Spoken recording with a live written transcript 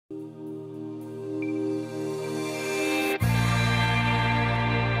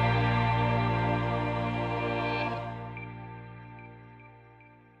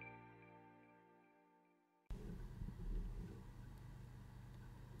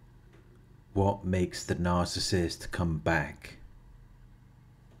What makes the narcissist come back?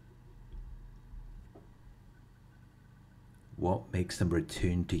 What makes them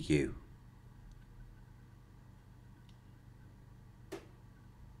return to you?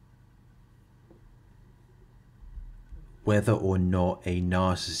 Whether or not a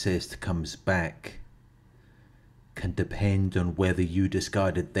narcissist comes back can depend on whether you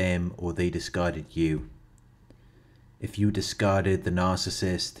discarded them or they discarded you. If you discarded the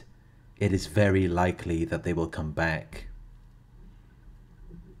narcissist, it is very likely that they will come back.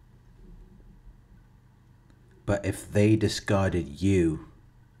 But if they discarded you,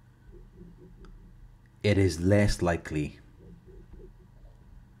 it is less likely.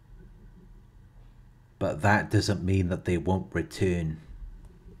 But that doesn't mean that they won't return.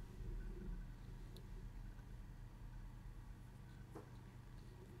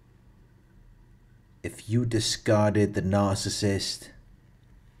 If you discarded the narcissist,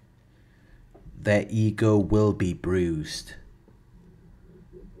 their ego will be bruised.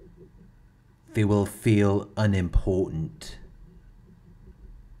 They will feel unimportant.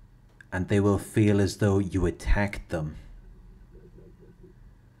 And they will feel as though you attacked them.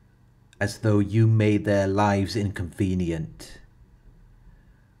 As though you made their lives inconvenient.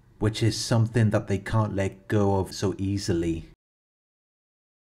 Which is something that they can't let go of so easily.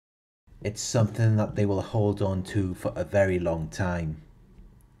 It's something that they will hold on to for a very long time.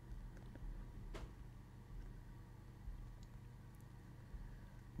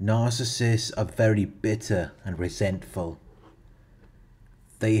 Narcissists are very bitter and resentful.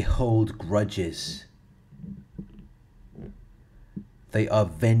 They hold grudges. They are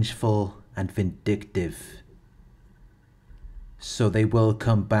vengeful and vindictive. So they will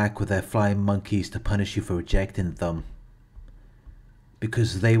come back with their flying monkeys to punish you for rejecting them.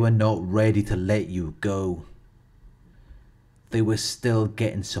 Because they were not ready to let you go. They were still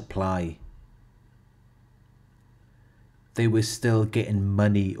getting supply. They were still getting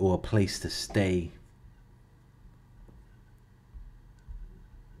money or a place to stay.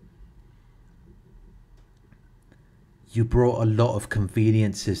 You brought a lot of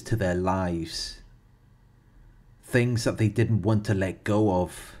conveniences to their lives. Things that they didn't want to let go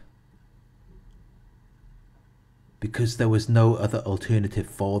of. Because there was no other alternative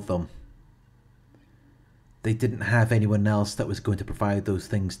for them. They didn't have anyone else that was going to provide those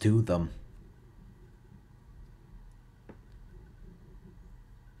things to them.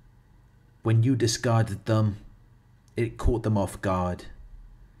 When you discarded them, it caught them off guard.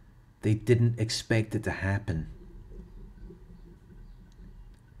 They didn't expect it to happen.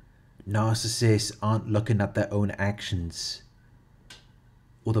 Narcissists aren't looking at their own actions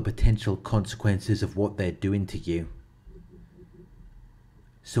or the potential consequences of what they're doing to you.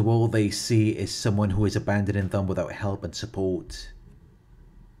 So all they see is someone who is abandoning them without help and support.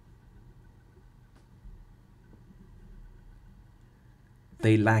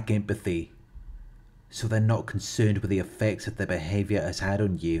 They lack empathy, so they're not concerned with the effects that their behavior has had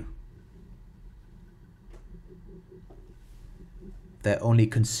on you. They're only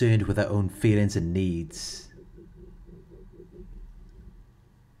concerned with their own feelings and needs.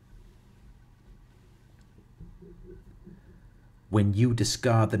 When you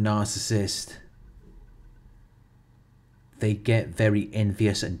discard the narcissist, they get very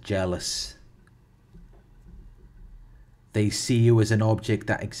envious and jealous. They see you as an object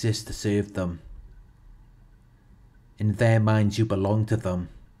that exists to serve them. In their minds, you belong to them.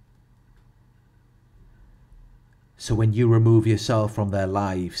 So when you remove yourself from their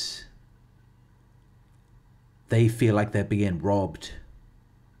lives, they feel like they're being robbed.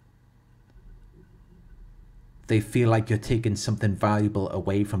 They feel like you're taking something valuable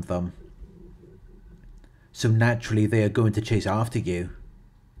away from them. So naturally, they are going to chase after you.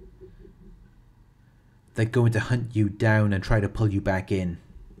 They're going to hunt you down and try to pull you back in.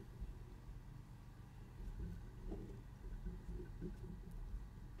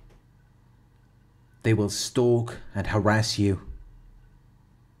 They will stalk and harass you.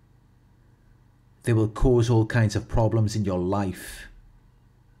 They will cause all kinds of problems in your life,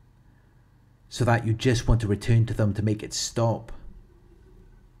 so that you just want to return to them to make it stop.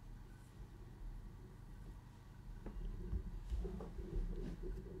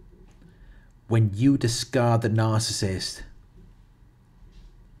 When you discard the narcissist,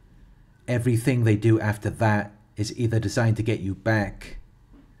 everything they do after that is either designed to get you back,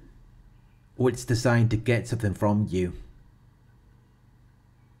 or it's designed to get something from you.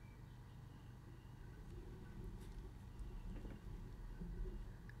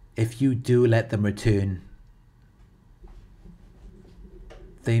 If you do let them return,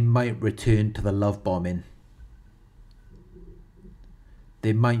 they might return to the love bombing.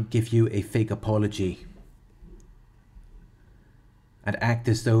 They might give you a fake apology and act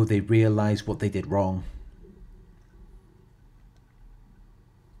as though they realize what they did wrong.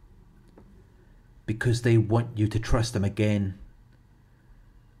 Because they want you to trust them again.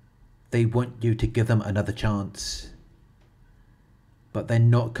 They want you to give them another chance. But they're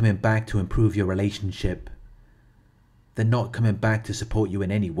not coming back to improve your relationship. They're not coming back to support you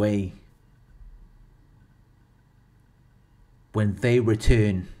in any way. When they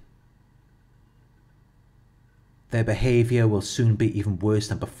return, their behavior will soon be even worse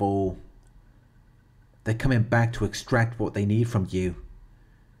than before. They're coming back to extract what they need from you,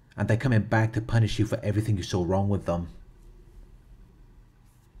 and they're coming back to punish you for everything you saw wrong with them.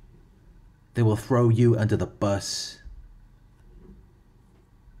 They will throw you under the bus.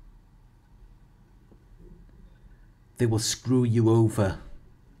 They will screw you over.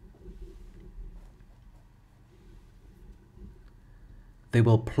 They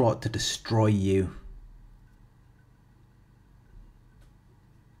will plot to destroy you.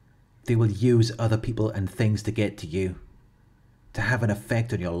 They will use other people and things to get to you, to have an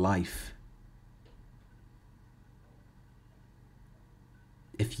effect on your life.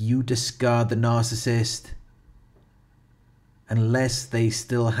 If you discard the narcissist, unless they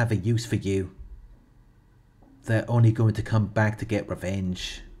still have a use for you, they're only going to come back to get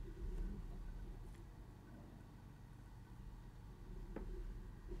revenge.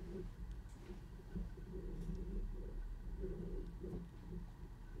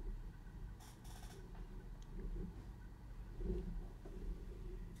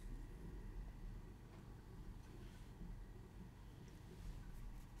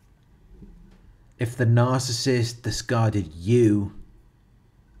 If the narcissist discarded you,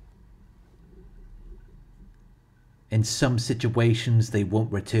 in some situations they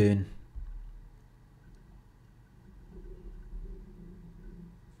won't return.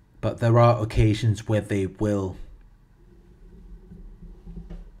 But there are occasions where they will.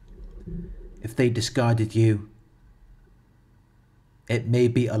 If they discarded you, it may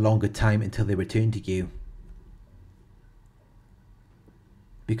be a longer time until they return to you.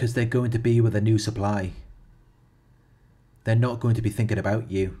 Because they're going to be with a new supply. They're not going to be thinking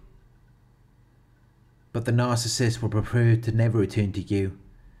about you. But the narcissist will prefer to never return to you,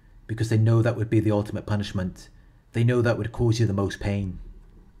 because they know that would be the ultimate punishment. They know that would cause you the most pain.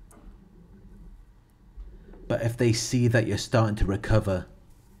 But if they see that you're starting to recover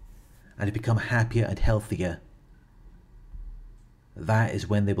and become happier and healthier, that is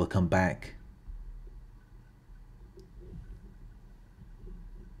when they will come back.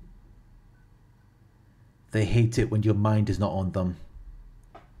 They hate it when your mind is not on them.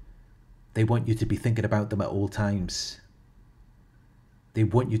 They want you to be thinking about them at all times. They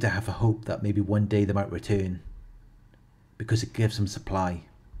want you to have a hope that maybe one day they might return, because it gives them supply.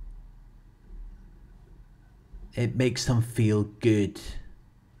 It makes them feel good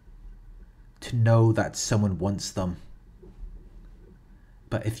to know that someone wants them.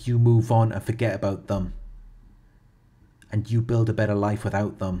 But if you move on and forget about them, and you build a better life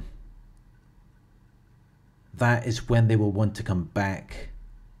without them, that is when they will want to come back.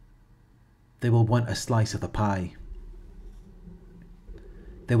 They will want a slice of the pie.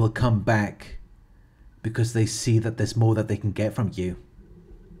 They will come back because they see that there's more that they can get from you.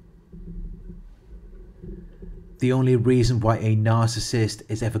 The only reason why a narcissist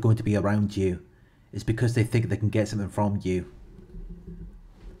is ever going to be around you is because they think they can get something from you.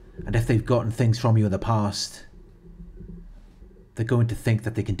 And if they've gotten things from you in the past, they're going to think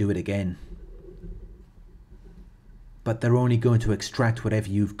that they can do it again. But they're only going to extract whatever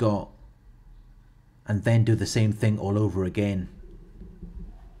you've got and then do the same thing all over again.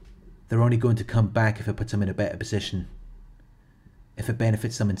 They're only going to come back if it puts them in a better position, if it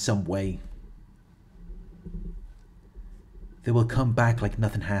benefits them in some way. They will come back like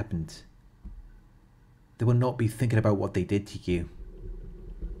nothing happened. They will not be thinking about what they did to you.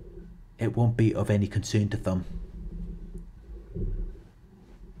 It won't be of any concern to them.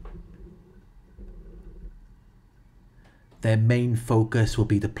 Their main focus will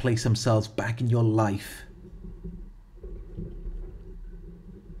be to place themselves back in your life,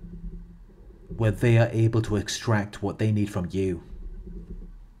 where they are able to extract what they need from you.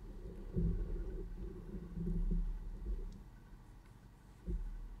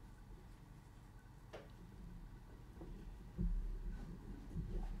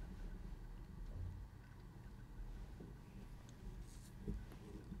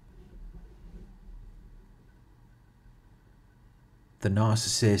 The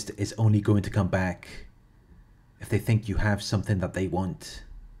narcissist is only going to come back if they think you have something that they want,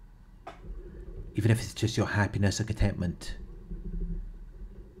 even if it's just your happiness and contentment.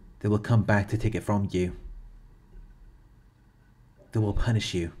 They will come back to take it from you. They will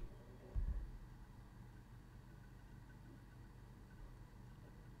punish you.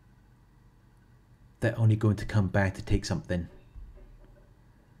 They're only going to come back to take something.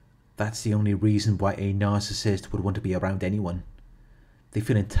 That's the only reason why a narcissist would want to be around anyone. They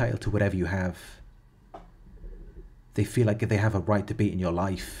feel entitled to whatever you have. They feel like they have a right to be in your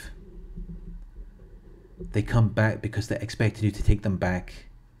life. They come back because they're expecting you to take them back.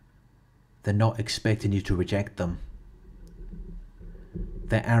 They're not expecting you to reject them.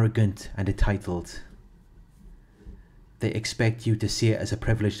 They're arrogant and entitled. They expect you to see it as a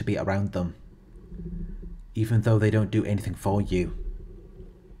privilege to be around them, even though they don't do anything for you.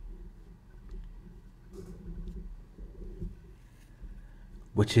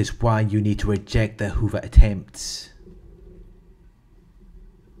 Which is why you need to reject their Hoover attempts.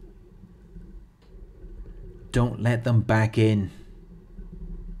 Don't let them back in.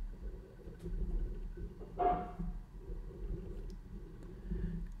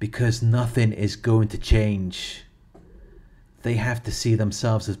 Because nothing is going to change. They have to see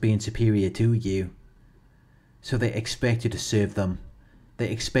themselves as being superior to you. So they expect you to serve them. They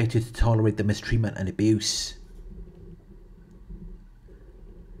expect you to tolerate the mistreatment and abuse.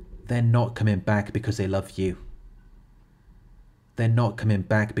 They're not coming back because they love you. They're not coming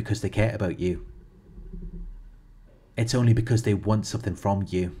back because they care about you. It's only because they want something from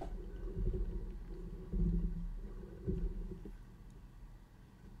you.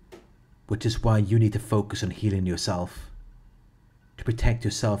 Which is why you need to focus on healing yourself, to protect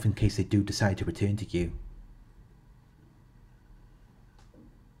yourself in case they do decide to return to you.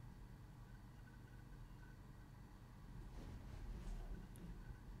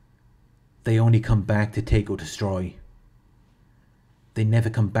 They only come back to take or destroy. They never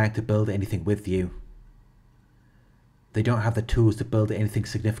come back to build anything with you. They don't have the tools to build anything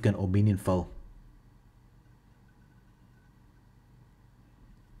significant or meaningful.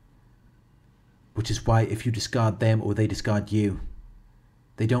 Which is why if you discard them or they discard you,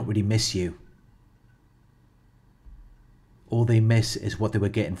 they don't really miss you. All they miss is what they were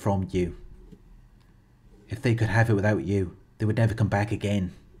getting from you. If they could have it without you, they would never come back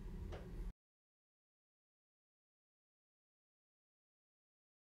again.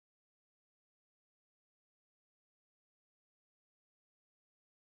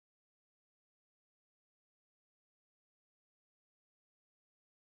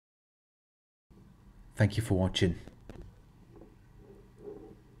 Thank you for watching.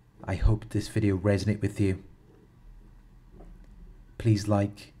 I hope this video resonated with you. Please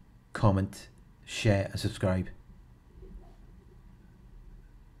like, comment, share and subscribe.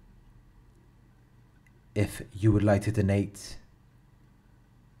 If you would like to donate,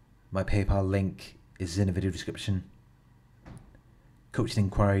 my PayPal link is in the video description. Coaching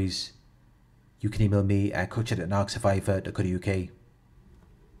inquiries, you can email me at coaching@narcsurvivor.co.uk.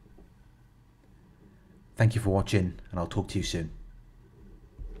 Thank you for watching, and I'll talk to you soon.